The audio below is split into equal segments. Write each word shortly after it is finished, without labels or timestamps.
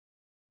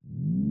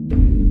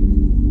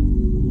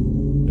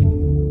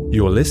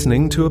You're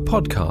listening to a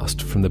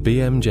podcast from the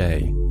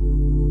BMJ.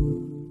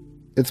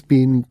 It's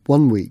been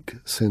 1 week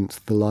since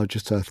the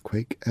largest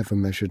earthquake ever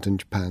measured in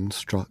Japan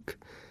struck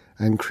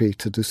and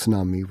created a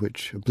tsunami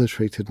which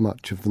obliterated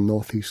much of the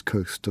northeast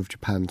coast of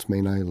Japan's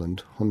main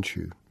island,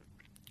 Honshu.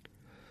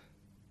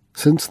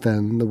 Since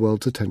then, the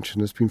world's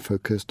attention has been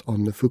focused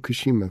on the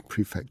Fukushima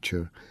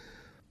prefecture,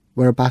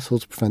 where a battle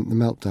to prevent the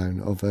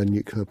meltdown of a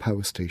nuclear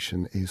power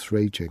station is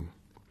raging.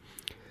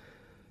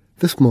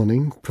 This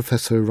morning,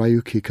 Professor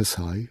Ryuki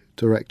Kassai,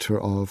 Director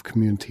of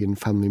Community and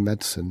Family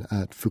Medicine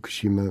at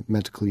Fukushima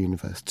Medical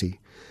University,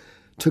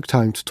 took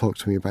time to talk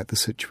to me about the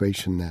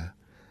situation there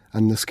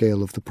and the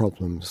scale of the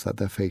problems that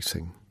they're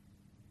facing.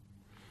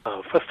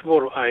 First of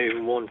all, I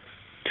want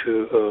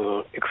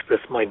to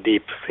express my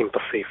deep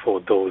sympathy for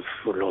those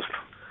who lost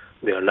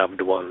their loved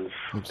ones,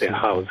 Absolutely. Their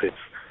houses,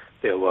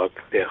 their work,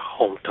 their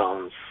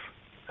hometowns,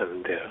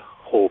 and their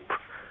hope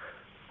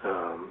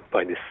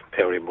by this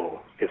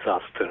terrible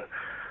disaster.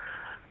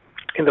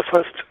 In the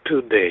first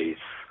 2 days,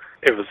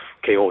 it was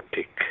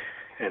chaotic,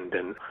 and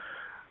then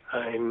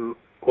I'm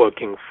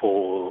working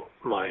for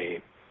my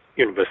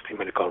university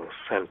medical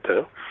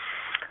center,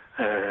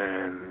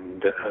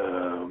 and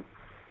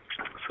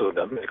so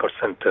the medical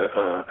center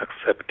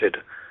accepted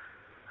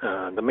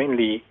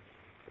mainly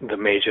the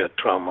major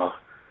trauma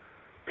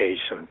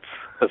patients,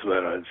 as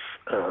well as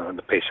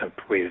the patient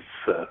with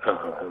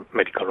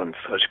medical and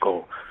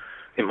surgical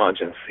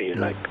emergency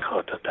like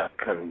heart attack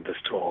and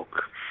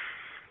stroke.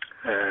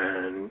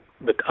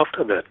 But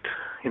after that,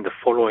 in the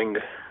following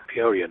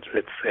period,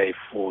 let's say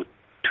for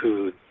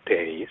 2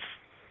 days,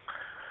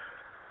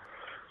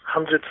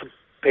 hundreds of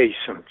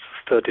patients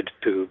started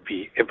to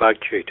be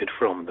evacuated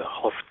from the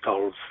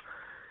hospitals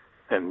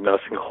and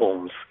nursing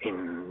homes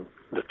in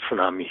the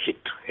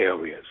tsunami-hit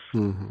areas.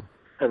 Mm-hmm.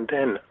 And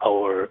then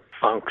our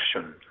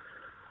function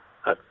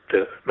at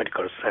the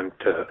medical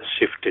center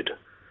shifted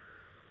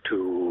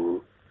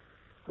to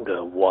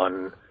the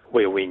one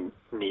where we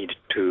need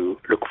to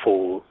look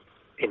for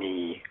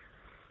any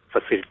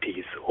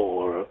facilities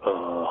or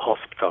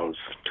hospitals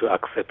to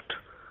accept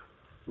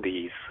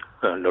these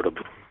lot of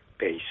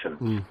patients.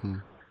 Mm-hmm.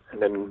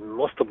 And then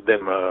most of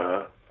them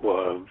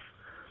were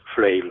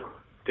frail,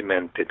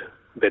 demented,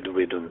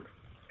 bedridden,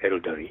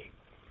 elderly.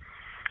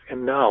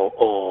 And now,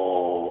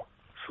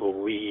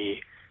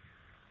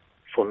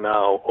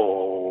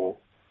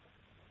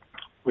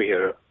 we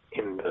are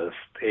in the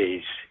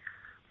stage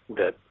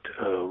that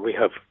we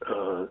have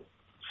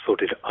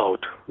sorted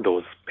out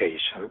those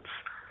patients.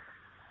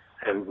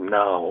 And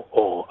now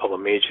our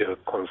major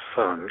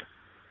concern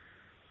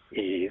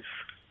is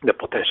the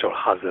potential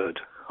hazard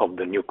of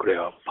the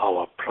nuclear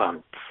power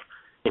plants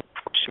in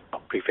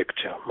Fukushima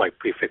prefecture, my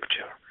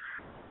prefecture.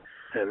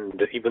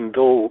 And even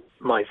though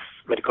my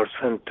medical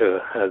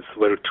center has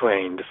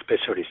well-trained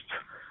specialists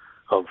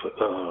of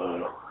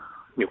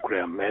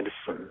nuclear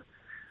medicine,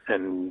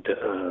 and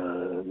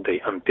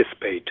they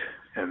anticipate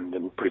and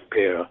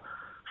prepare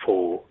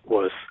for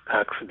worse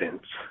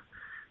accidents,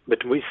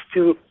 but we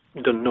still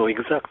don't know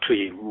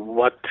exactly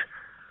what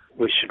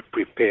we should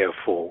prepare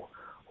for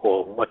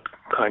or what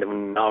kind of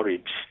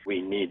knowledge we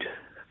need.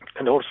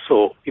 And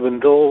also,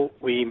 even though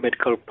we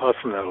medical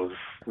personnel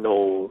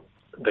know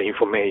the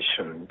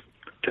information,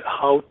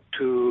 how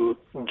to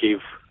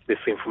give this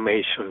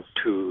information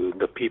to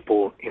the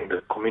people in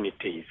the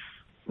communities.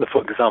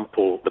 For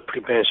example, the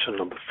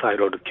prevention of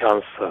thyroid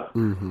cancer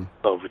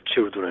of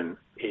children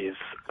is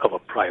our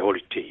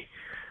priority,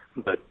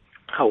 but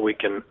how we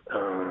can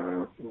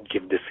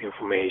give this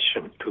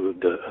information to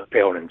the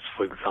parents,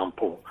 for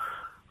example,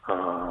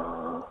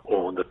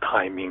 or the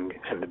timing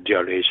and the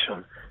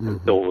duration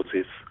and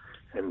doses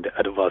and the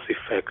adverse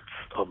effects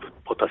of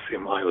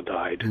potassium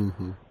iodide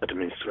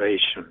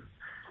administration.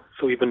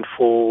 So even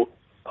for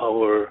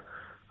our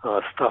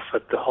staff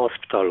at the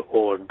hospital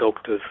or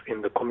doctors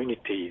in the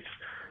communities,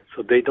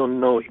 so they don't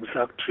know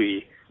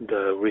exactly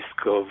the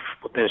risk of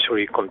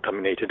potentially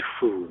contaminated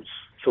foods.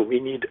 So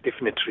we need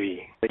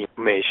definitely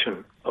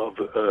information of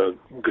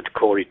good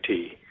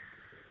quality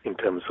in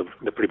terms of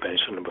the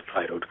prevention of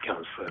thyroid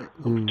cancer.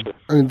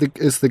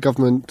 Is the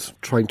government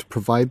trying to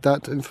provide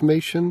that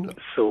information?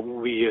 So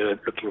we are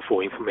looking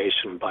for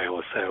information by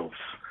ourselves.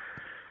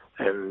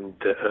 And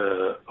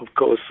of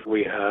course,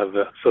 we have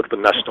sort of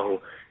a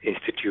National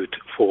Institute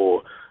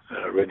for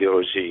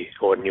Radiology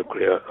or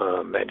Nuclear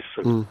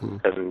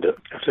Medicine. And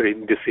actually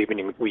this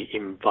evening we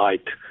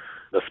invite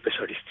the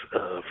specialists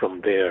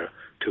from there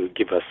to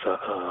give us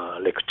a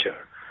lecture.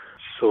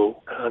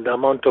 So the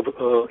amount of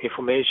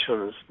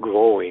information is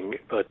growing,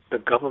 but the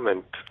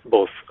government,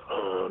 both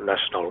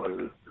national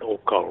and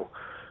local,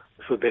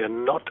 so they are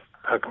not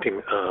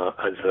acting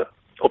as an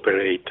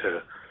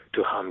operator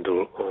to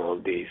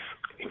handle these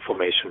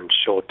information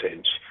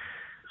shortage.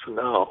 So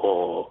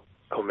now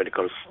our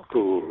medical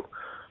school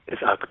is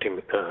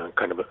acting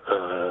kind of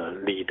a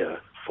leader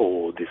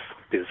for this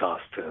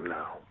disaster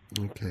now.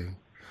 Okay.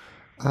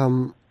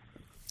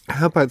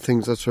 How about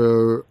things that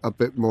are a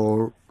bit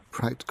more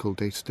practical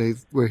day-to-day?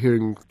 We're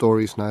hearing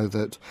stories now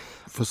that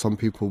for some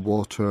people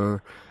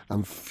water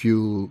and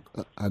fuel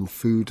and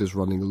food is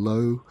running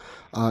low.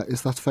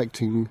 Is that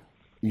affecting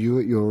you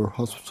at your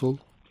hospital?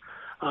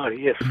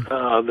 Yes,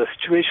 the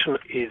situation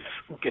is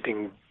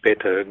getting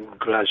better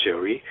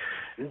gradually.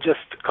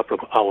 Just a couple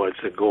of hours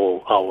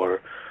ago,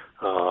 our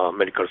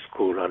medical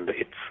school and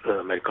its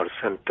medical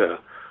center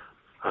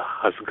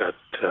has got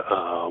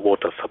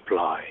water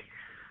supply.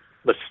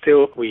 But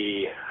still,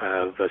 we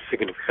have a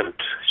significant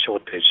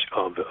shortage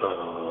of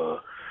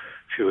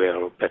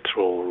fuel,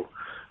 petrol,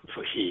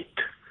 for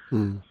heat.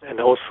 And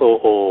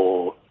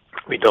also,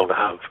 we don't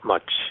have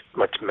much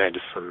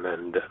medicine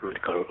and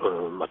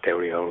medical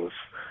materials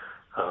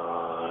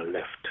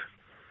left.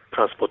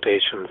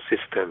 Transportation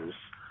systems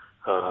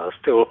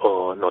still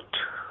are not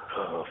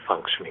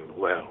functioning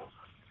well.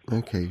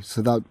 Okay,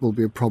 so that will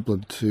be a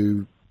problem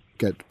to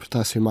get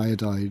potassium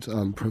iodide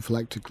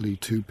prophylactically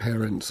to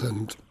parents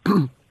and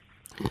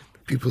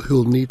people who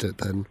will need it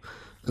then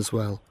as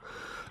well.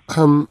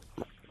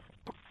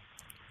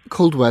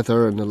 Cold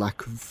weather and a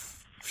lack of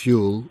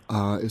fuel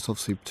is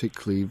obviously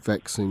particularly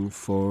vexing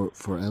for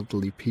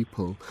elderly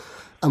people.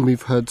 And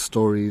we've heard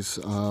stories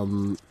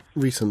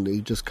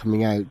recently just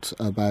coming out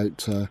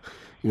about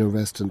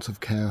residents of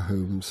care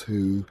homes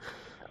who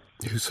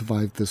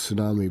survived the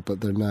tsunami,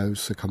 but they're now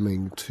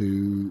succumbing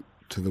to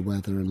the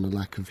weather and the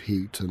lack of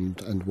heat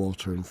and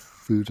water and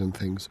food and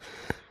things.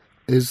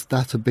 Is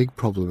that a big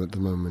problem at the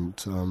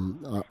moment?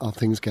 Are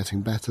things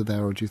getting better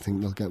there, or do you think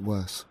they'll get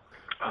worse?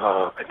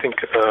 I think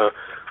the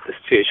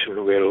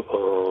situation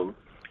will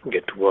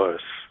get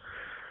worse.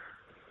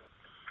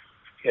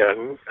 Yeah,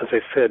 as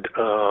I said,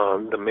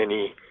 the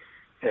many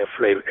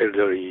frail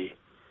elderly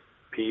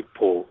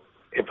people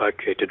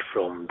evacuated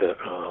from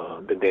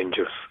the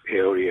dangerous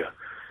area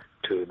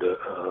to the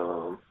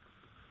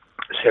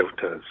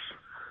shelters,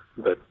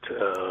 but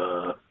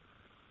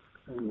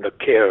the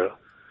care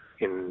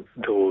in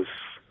those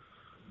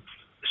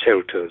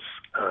shelters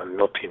are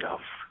not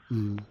enough.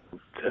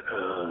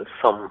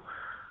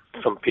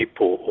 Some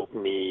people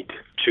need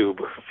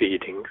tube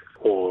feeding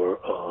or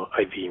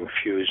IV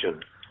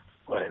infusion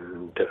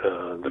and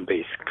the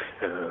basic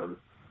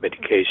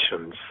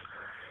medications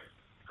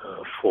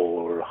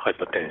for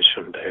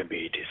hypertension,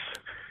 diabetes,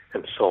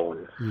 and so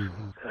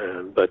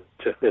on. But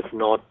there's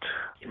not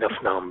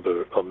enough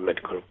number of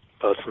medical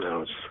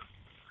personnel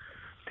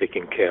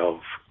taking care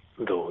of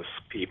those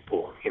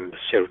people in the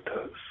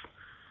shelters.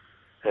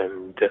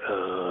 And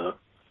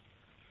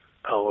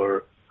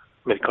our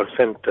medical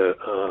center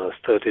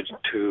started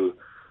to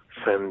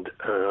send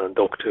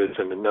doctors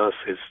and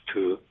nurses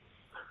to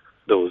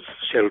those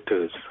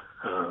shelters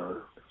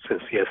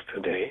since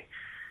yesterday.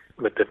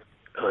 But the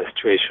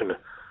situation,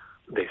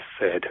 they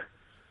said,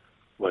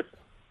 was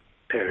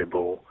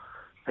terrible,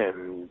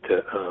 and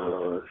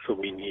so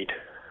we need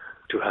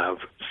to have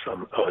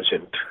some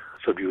urgent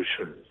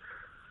solution,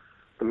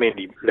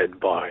 mainly led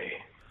by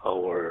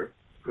our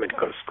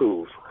medical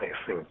schools, I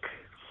think.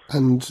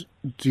 And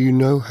do you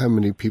know how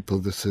many people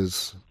this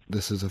is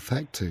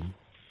affecting?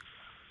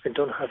 I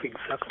don't have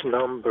exact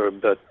number,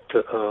 but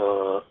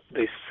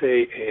they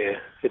say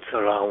it's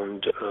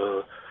around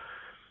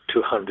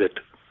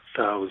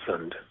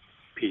 200,000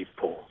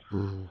 people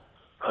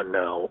are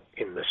now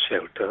in the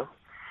shelter,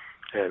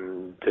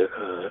 and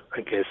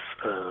I guess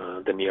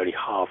the nearly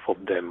half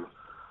of them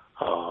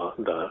are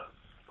the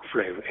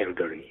frail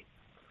elderly.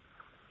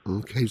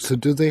 Okay, so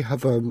do they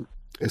have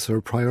is there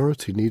a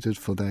priority needed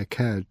for their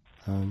care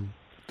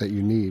that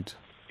you need?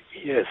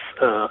 Yes,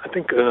 I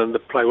think the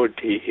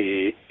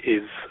priority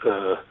is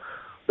the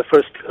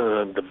first,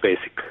 the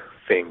basic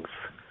things,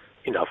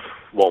 enough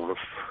warmth,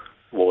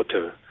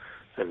 water,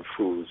 and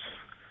foods.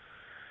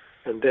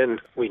 And then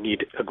we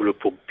need a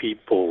group of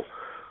people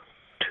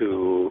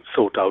to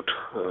sort out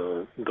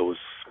those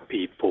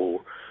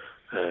people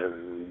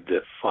and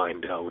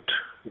find out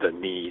the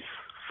needs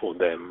for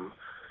them.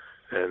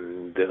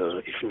 And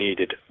if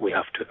needed, we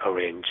have to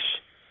arrange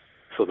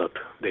so that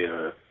they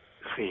are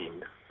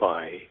seen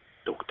by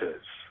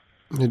doctors.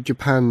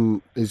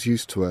 Japan is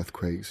used to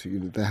earthquakes.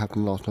 They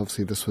happen a lot.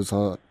 Obviously, this was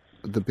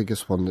the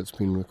biggest one that's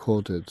been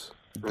recorded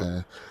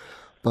there.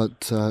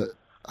 But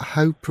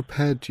how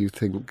prepared do you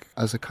think,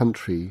 as a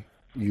country,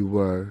 you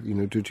were?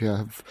 Did you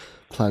have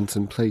plans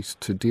in place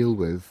to deal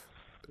with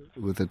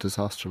a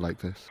disaster like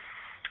this?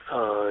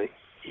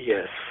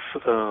 Yes,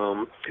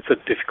 it's a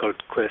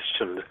difficult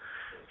question.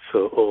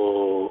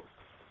 So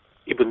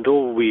even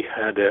though we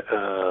had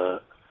the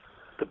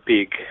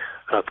big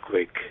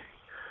earthquake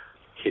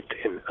hit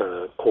in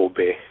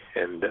Kobe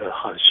and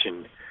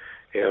Hanshin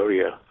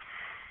area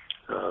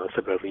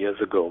several years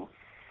ago,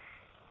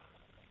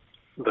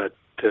 but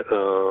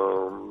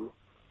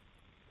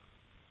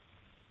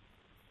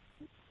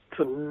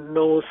so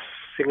no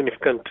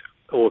significant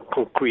or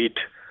concrete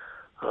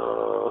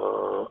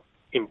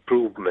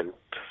improvements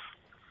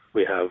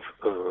we have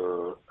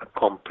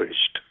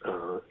accomplished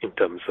in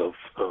terms of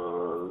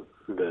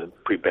the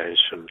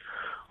prevention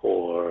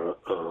or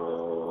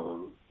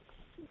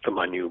the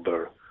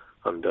maneuver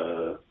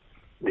under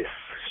this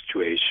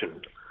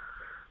situation.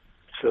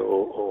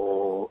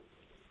 So,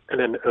 and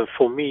then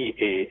for me,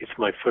 it's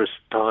my first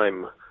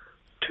time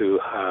to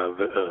have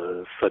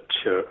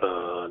such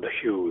a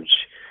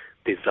huge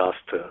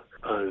disaster.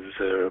 As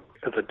the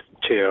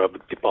chair of the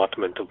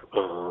Department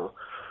of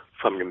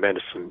Family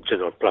Medicine,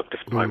 General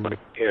Practice, Primary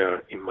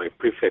Care in my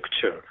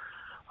prefecture,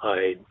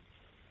 I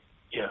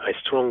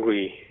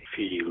strongly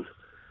feel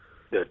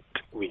that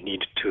we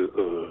need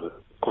to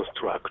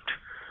construct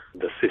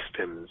the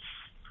systems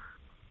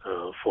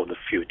for the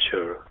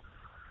future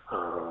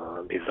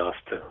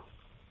disaster.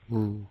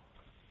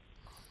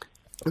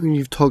 I mean,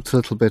 you've talked a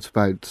little bit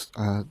about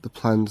the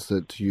plans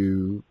that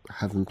you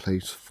have in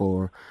place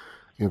for,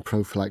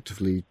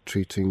 prophylactically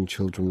treating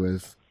children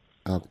with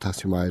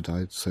potassium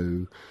iodide,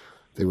 so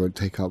they won't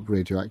take up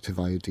radioactive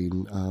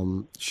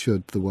iodine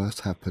should the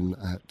worst happen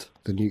at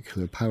the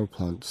nuclear power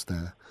plants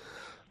there.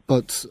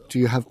 But do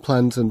you have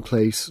plans in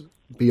place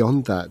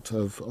beyond that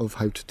of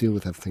how to deal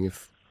with everything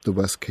if the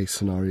worst case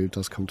scenario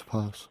does come to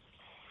pass?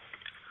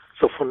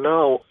 So for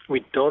now,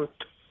 we don't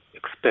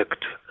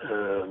expect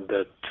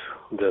that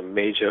the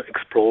major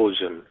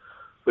explosion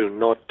will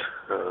not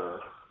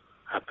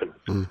happen.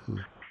 Mm-hmm.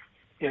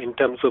 In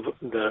terms of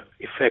the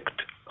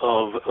effect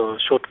of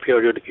short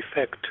period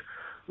effect,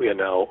 we are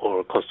now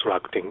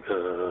constructing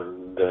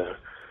the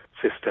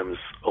systems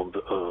of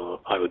the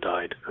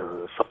iodide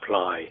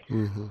supply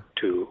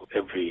to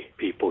every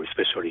people,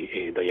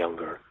 especially the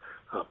younger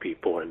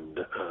people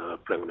and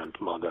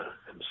pregnant mother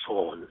and so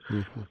on.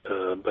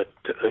 But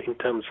in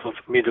terms of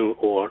middle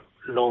or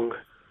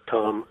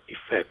long-term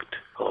effect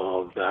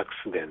of the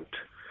accident,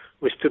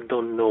 we still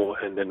don't know,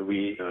 and then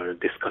we are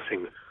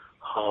discussing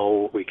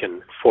how we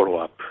can follow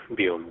up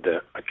beyond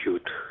the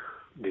acute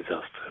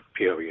disaster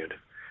period.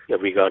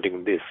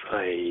 Regarding this,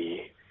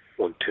 I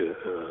want to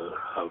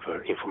have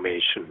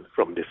information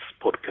from this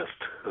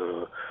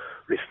podcast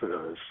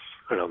listeners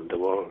around the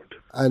world.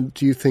 And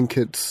do you think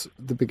it's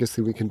the biggest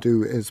thing we can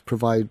do is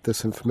provide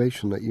this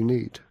information that you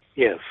need?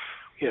 Yes,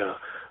 that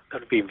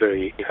would be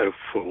very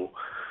helpful.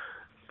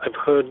 I've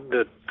heard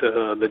that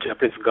the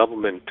Japanese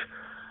government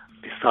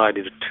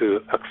decided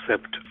to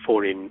accept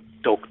foreign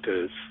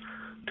doctors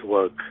to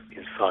work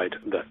inside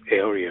the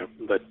area,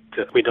 but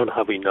we don't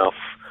have enough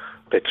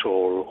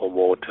petrol or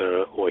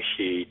water or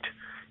heat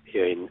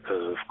here in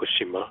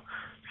Fukushima.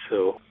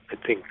 So I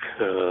think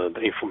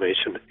the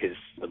information is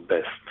the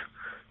best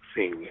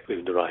thing we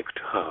would like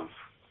to have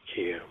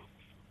here.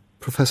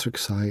 Professor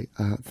Kassai,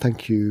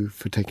 thank you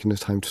for taking the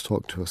time to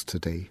talk to us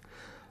today.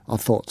 Our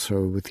thoughts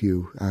are with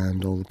you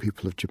and all the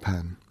people of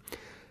Japan.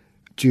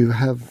 Do you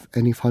have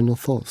any final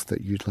thoughts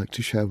that you'd like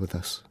to share with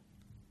us?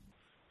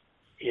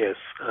 Yes.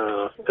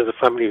 As a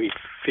family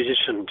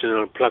physician,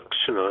 general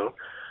practitioner,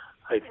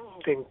 I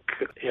think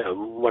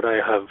what I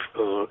have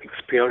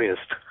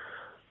experienced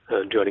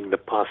during the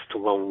past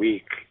 1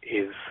 week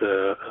is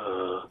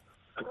a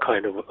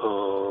kind of,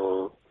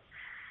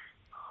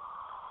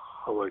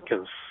 how I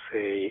can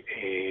say,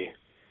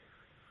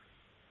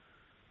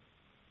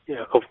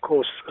 of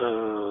course,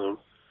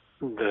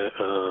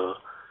 the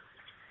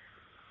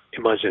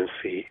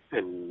emergency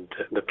and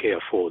the care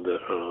for the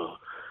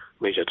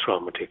major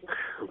traumatic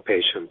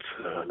patients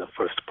are the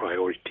first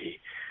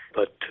priority.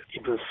 But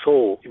even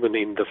so, even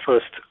in the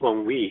first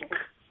 1 week,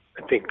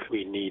 I think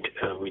we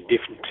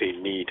definitely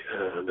need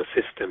the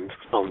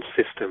sound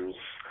systems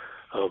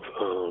of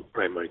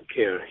primary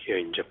care here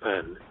in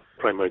Japan.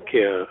 Primary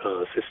care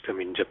system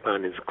in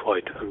Japan is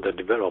quite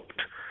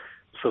underdeveloped,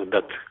 so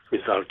that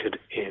resulted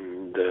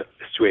in the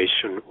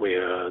situation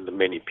where the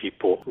many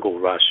people go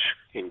rush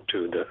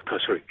into the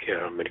tertiary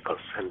care medical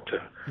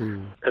center,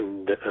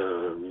 and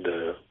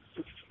the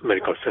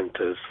medical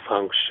center's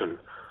function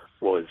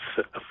was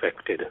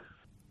affected.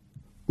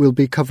 We'll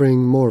be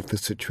covering more of the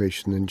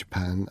situation in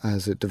Japan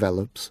as it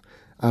develops,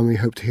 and we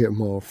hope to hear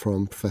more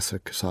from Professor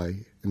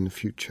Kassai in the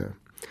future.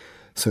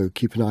 So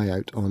keep an eye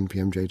out on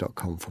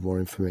bmj.com for more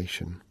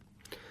information.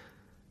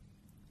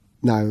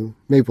 Now,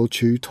 Mabel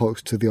Chu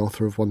talks to the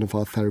author of one of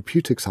our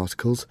therapeutics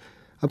articles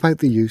about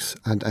the use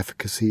and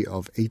efficacy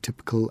of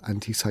atypical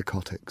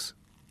antipsychotics.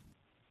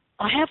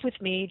 I have with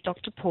me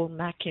Dr. Paul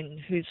Mackin,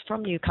 who's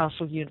from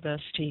Newcastle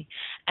University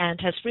and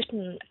has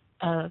written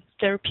a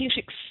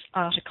therapeutics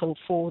article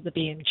for the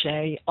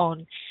BMJ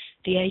on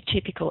the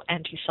atypical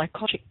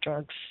antipsychotic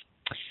drugs.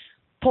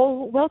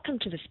 Paul, welcome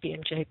to this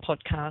BMJ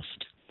podcast.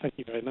 Thank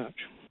you very much.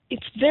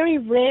 It's very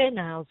rare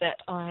now that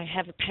I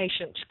have a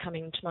patient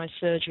coming to my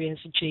surgery as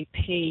a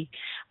GP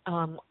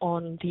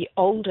on the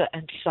older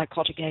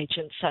antipsychotic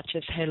agents such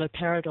as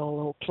haloperidol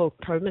or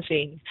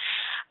chlorpromazine.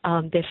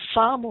 They're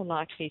far more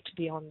likely to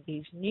be on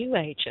these new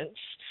agents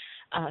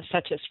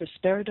such as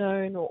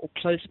risperidone or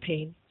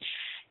clozapine.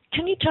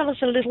 Can you tell us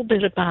a little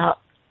bit about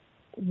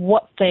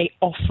what they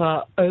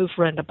offer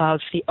over and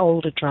above the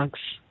older drugs?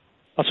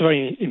 That's a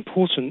very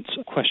important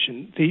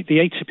question. The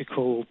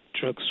atypical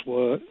drugs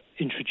were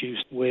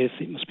introduced with,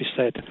 it must be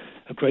said,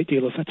 a great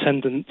deal of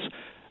attendant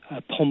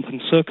pomp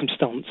and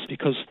circumstance,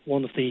 because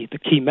one of the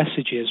key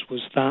messages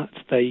was that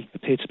they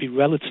appear to be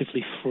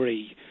relatively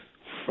free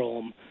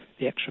from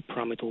the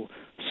extrapyramidal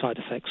side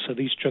effects. So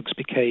these drugs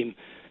became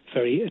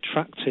very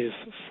attractive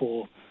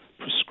for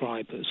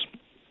prescribers.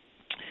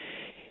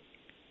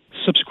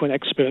 Subsequent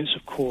experience,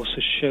 of course,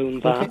 has shown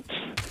that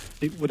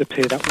it would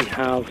appear that we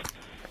have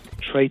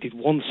traded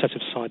one set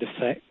of side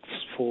effects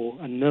for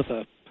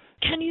another.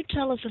 Can you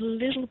tell us a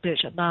little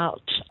bit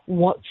about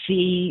what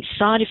the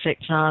side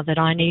effects are that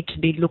I need to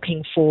be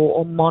looking for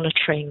or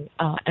monitoring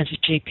as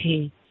a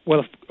GP?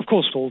 Well, of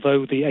course,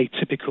 although the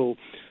atypical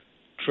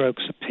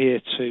drugs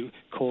appear to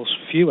cause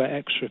fewer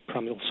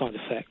extrapyramidal side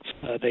effects,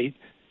 they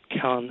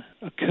can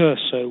occur,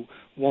 so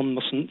one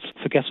mustn't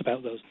forget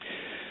about those.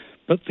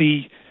 But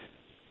the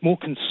more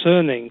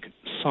concerning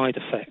side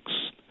effects,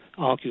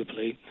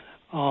 arguably,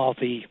 are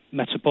the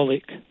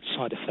metabolic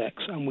side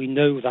effects, and we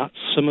know that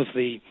some of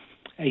the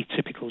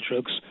atypical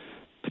drugs,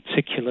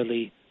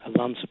 particularly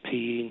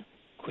olanzapine,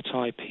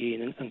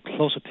 quetiapine, and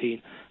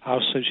clozapine, are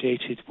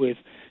associated with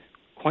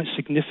quite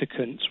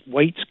significant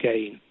weight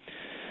gain.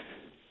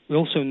 We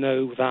also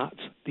know that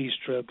these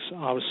drugs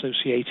are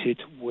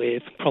associated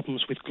with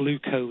problems with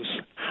glucose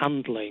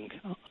handling.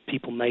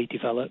 People may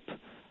develop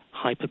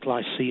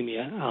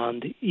hyperglycemia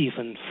and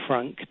even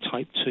frank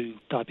type 2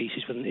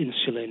 diabetes with an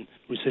insulin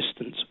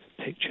resistance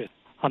picture.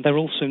 And they're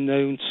also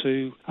known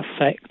to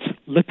affect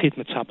lipid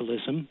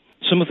metabolism.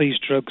 Some of these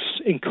drugs,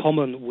 in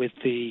common with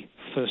the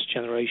first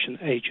generation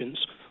agents,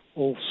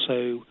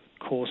 also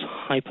cause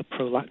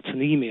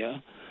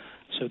hyperprolactinemia.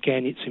 So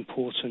again, it's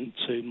important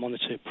to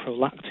monitor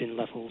prolactin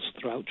levels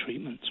throughout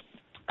treatment.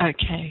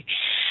 Okay.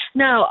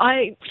 Now,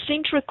 I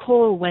seem to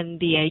recall when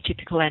the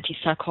atypical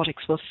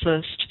antipsychotics were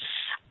first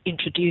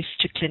introduced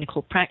to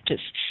clinical practice,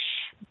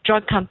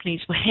 drug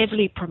companies were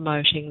heavily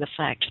promoting the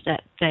fact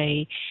that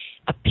they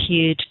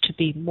appeared to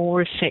be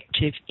more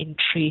effective in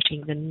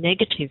treating the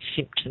negative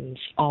symptoms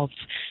of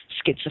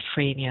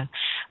schizophrenia.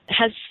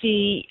 Has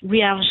the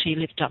reality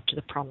lived up to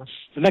the promise?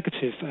 The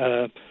negative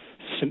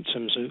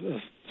symptoms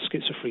of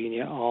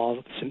schizophrenia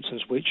are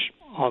symptoms which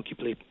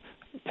arguably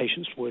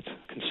patients would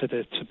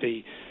consider to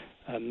be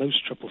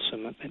most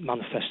troublesome,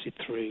 manifested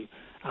through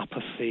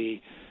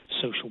apathy,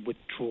 social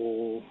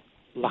withdrawal,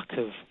 lack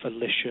of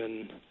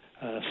volition,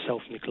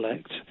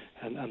 self-neglect,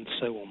 and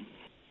so on.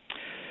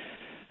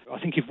 I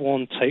think if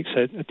one takes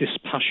a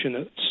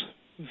dispassionate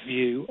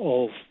view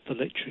of the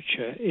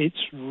literature,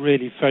 it's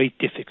really very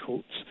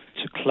difficult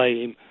to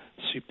claim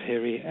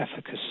superior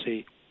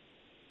efficacy.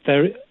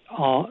 There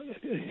are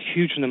a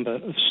huge number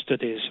of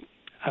studies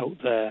out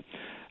there.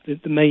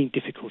 The main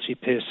difficulty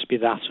appears to be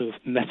that of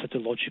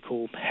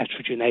methodological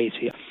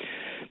heterogeneity.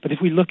 But if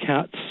we look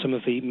at some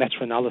of the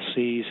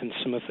meta-analyses and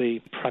some of the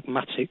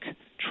pragmatic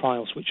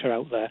trials which are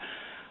out there,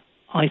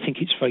 I think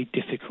it's very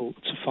difficult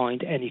to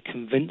find any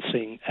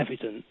convincing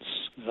evidence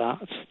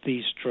that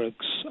these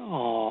drugs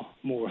are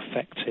more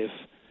effective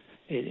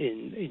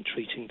in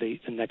treating the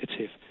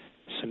negative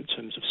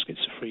symptoms of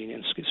schizophrenia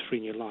and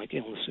schizophrenia-like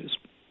illnesses.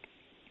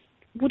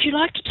 Would you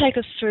like to take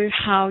us through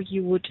how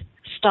you would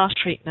start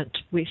treatment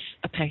with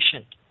a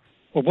patient?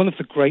 Well, one of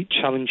the great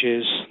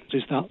challenges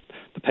is that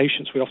the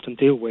patients we often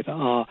deal with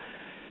are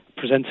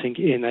presenting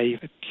in a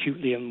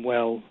acutely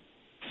unwell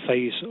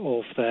phase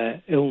of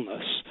their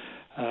illness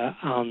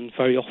and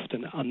very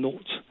often are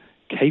not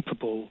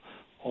capable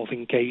of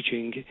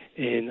engaging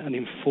in an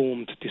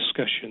informed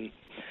discussion.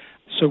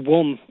 So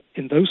one,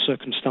 in those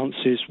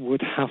circumstances,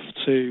 would have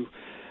to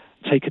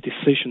take a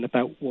decision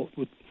about what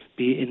would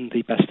be in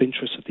the best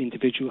interest of the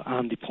individual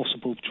and, if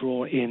possible,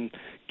 draw in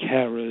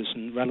carers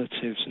and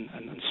relatives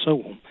and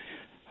so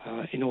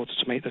on in order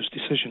to make those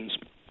decisions.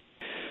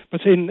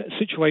 But in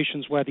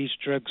situations where these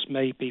drugs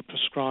may be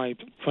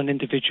prescribed for an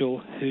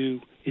individual who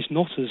is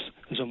not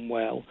as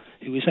unwell,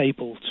 who is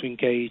able to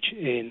engage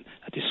in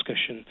a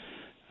discussion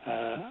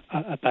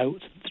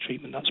about the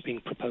treatment that's being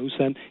proposed,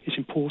 then it's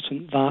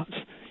important that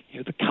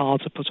the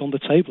cards are put on the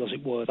table, as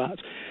it were, that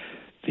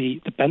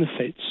the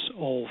benefits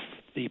of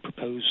the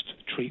proposed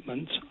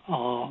treatment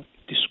are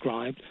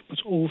described, but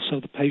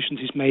also the patient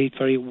is made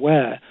very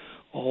aware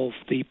of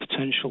the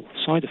potential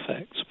side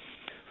effects.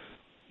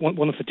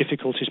 One of the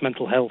difficulties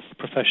mental health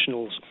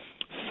professionals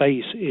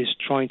face is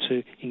trying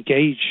to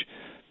engage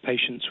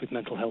patients with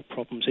mental health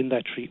problems in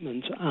their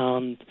treatment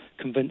and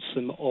convince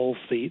them of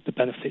the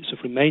benefits of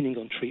remaining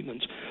on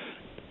treatment.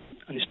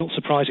 And it's not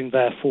surprising,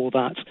 therefore,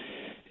 that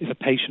if a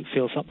patient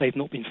feels that they've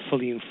not been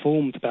fully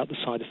informed about the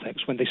side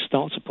effects, when they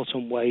start to put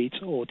on weight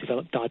or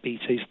develop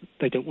diabetes,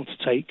 they don't want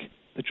to take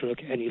the drug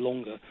any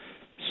longer.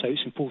 So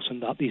it's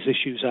important that these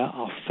issues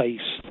are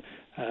faced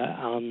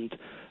and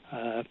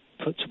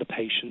put to the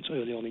patient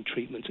early on in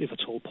treatment, if at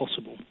all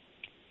possible.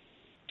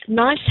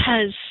 NICE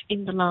has,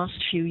 in the last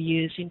few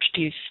years,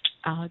 introduced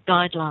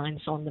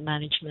guidelines on the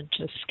management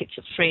of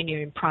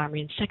schizophrenia in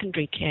primary and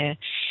secondary care.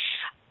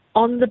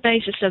 On the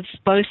basis of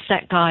both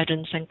that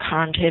guidance and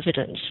current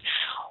evidence,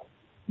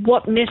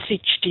 what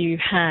message do you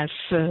have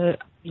for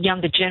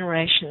younger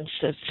generations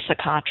of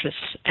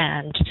psychiatrists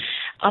and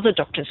other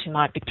doctors who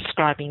might be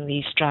prescribing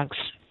these drugs?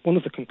 One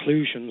of the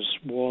conclusions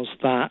was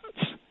that,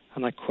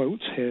 and I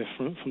quote here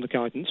from the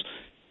guidance,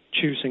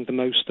 choosing the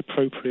most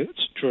appropriate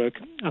drug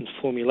and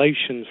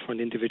formulation for an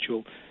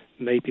individual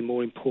may be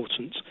more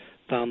important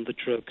than the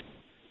drug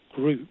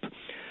group.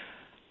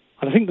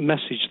 And I think the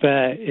message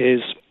there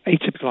is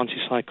atypical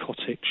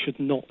antipsychotic should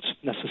not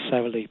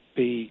necessarily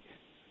be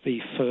the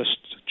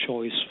first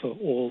choice for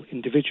all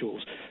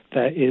individuals.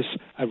 There is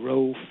a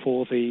role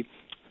for the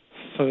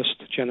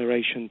first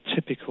generation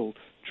typical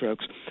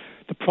drugs.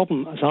 The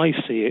problem, as I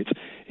see it,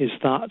 is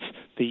that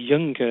the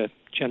younger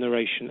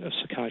generation of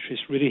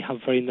psychiatrists really have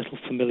very little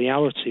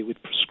familiarity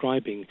with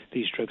prescribing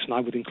these drugs, and I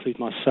would include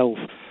myself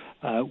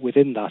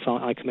within that.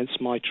 I commenced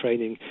my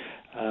training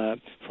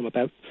from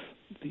about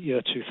the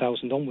year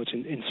 2000 onwards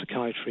in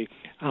psychiatry,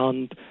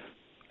 and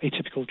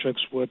atypical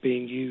drugs were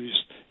being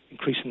used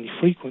increasingly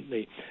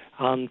frequently.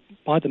 And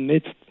by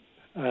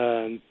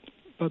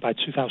by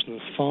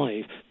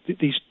 2005,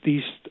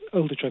 these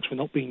older drugs were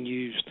not being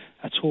used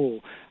at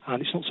all.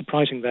 And it's not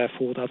surprising,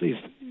 therefore, that if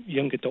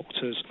younger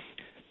doctors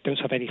don't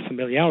have any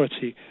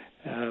familiarity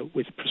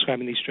with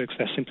prescribing these drugs,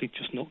 they're simply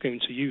just not going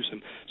to use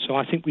them. So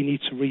I think we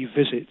need to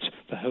revisit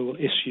the whole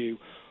issue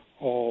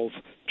of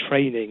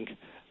training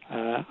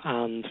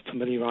and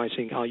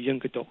familiarising our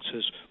younger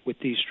doctors with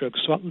these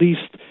drugs. So at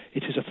least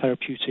it is a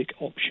therapeutic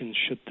option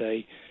should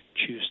they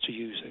choose to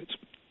use it.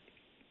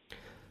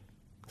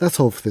 That's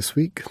all for this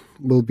week.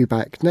 We'll be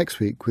back next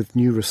week with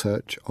new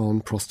research on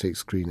prostate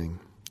screening.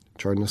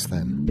 Join us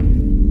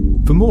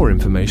then. For more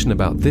information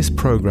about this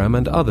programme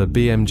and other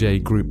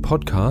BMJ Group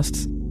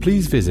podcasts,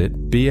 please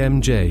visit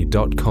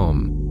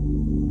bmj.com.